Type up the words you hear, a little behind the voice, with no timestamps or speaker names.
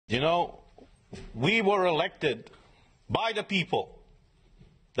You know, we were elected by the people.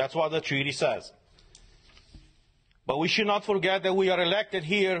 That's what the treaty says. But we should not forget that we are elected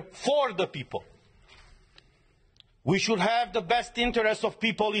here for the people. We should have the best interests of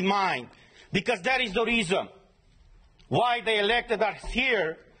people in mind, because that is the reason why they elected us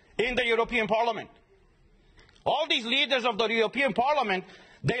here in the European Parliament. All these leaders of the European Parliament,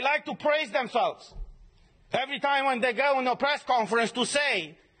 they like to praise themselves every time when they go in a press conference to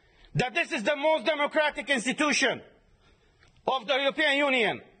say that this is the most democratic institution of the European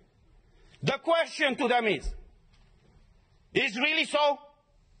Union. The question to them is really so?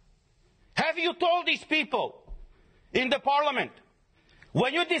 Have you told these people in the Parliament,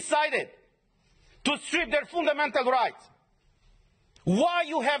 when you decided to strip their fundamental rights, why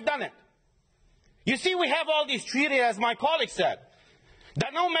you have done it? You see, we have all these treaties, as my colleague said,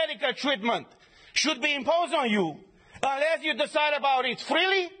 that no medical treatment should be imposed on you unless you decide about it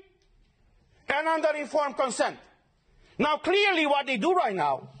freely and under informed consent. Now, clearly what they do right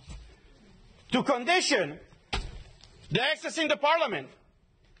now, to condition the access in the Parliament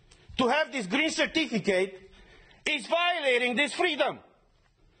to have this green certificate, is violating this freedom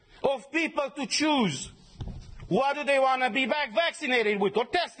of people to choose what do they want to be vaccinated with or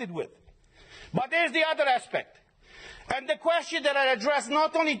tested with. But there's the other aspect. And the question that I address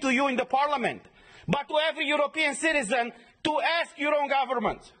not only to you in the Parliament, but to every European citizen, to ask your own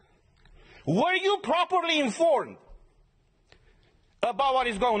government. Were you properly informed about what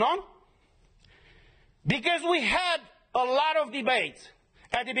is going on? Because we had a lot of debates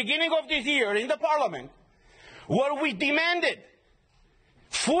at the beginning of this year in the Parliament where we demanded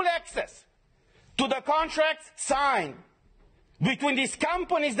full access to the contracts signed between these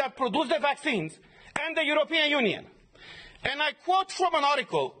companies that produce the vaccines and the European Union. And I quote from an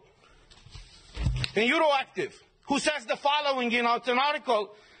article in Euroactiv, who says the following, it's an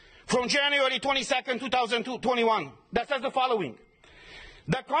article from January 22nd, 2021, that says the following.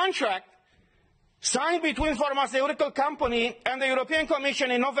 The contract signed between pharmaceutical company and the European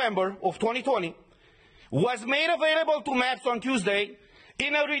Commission in November of 2020 was made available to MEPs on Tuesday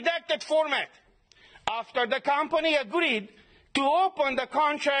in a redacted format after the company agreed to open the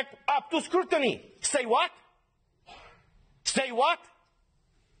contract up to scrutiny. Say what? Say what?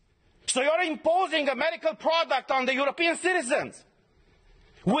 So you're imposing a medical product on the European citizens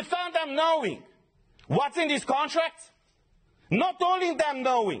without them knowing what's in these contracts? Not only them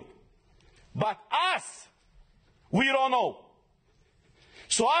knowing, but us, we don't know.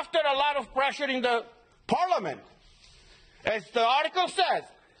 So after a lot of pressure in the Parliament, as the article says,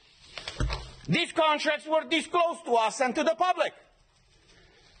 these contracts were disclosed to us and to the public.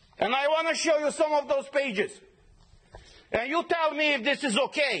 And I want to show you some of those pages. And you tell me if this is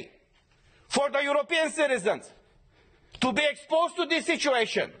okay for the European citizens to be exposed to this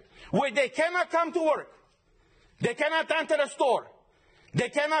situation where they cannot come to work, they cannot enter a store, they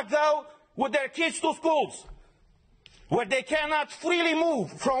cannot go with their kids to schools, where they cannot freely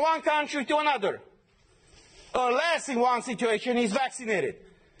move from one country to another, unless in one situation is vaccinated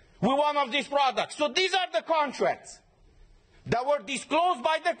with one of these products. So these are the contracts that were disclosed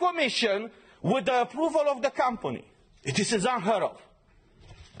by the Commission with the approval of the company. This is unheard of.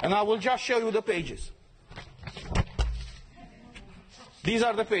 And I will just show you the pages. These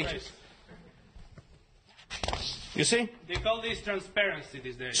are the pages. You see? They call this transparency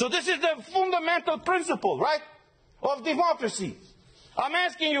these days. So this is the fundamental principle, right, of democracy. I'm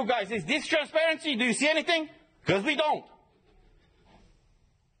asking you guys, is this transparency? Do you see anything? Because we don't.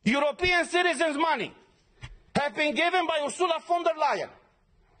 European citizens' money have been given by Ursula von der Leyen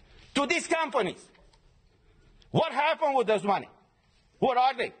to these companies. What happened with this money? What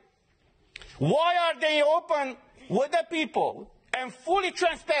are they? Why are they open with the people and fully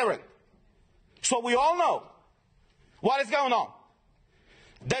transparent so we all know what is going on?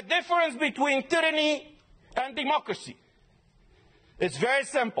 The difference between tyranny and democracy is very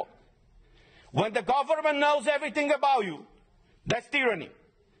simple. When the government knows everything about you, that's tyranny.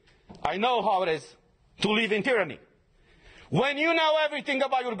 I know how it is to live in tyranny. When you know everything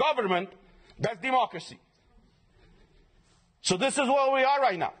about your government, that's democracy. So this is where we are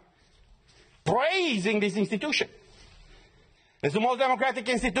right now, praising this institution. It's the most democratic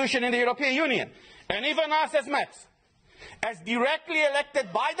institution in the European Union. And even us as MEPs, as directly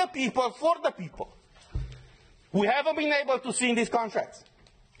elected by the people, for the people, we haven't been able to see in these contracts.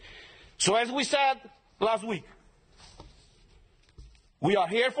 So as we said last week, we are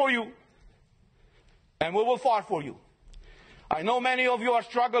here for you, and we will fight for you. I know many of you are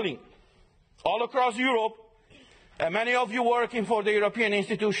struggling all across Europe, and many of you working for the European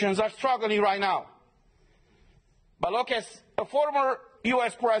institutions are struggling right now. But look, as a former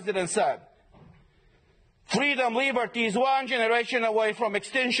US president said, freedom, liberty is one generation away from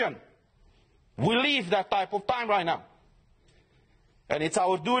extinction. We live that type of time right now. And it's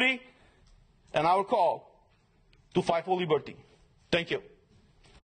our duty and our call to fight for liberty. Thank you.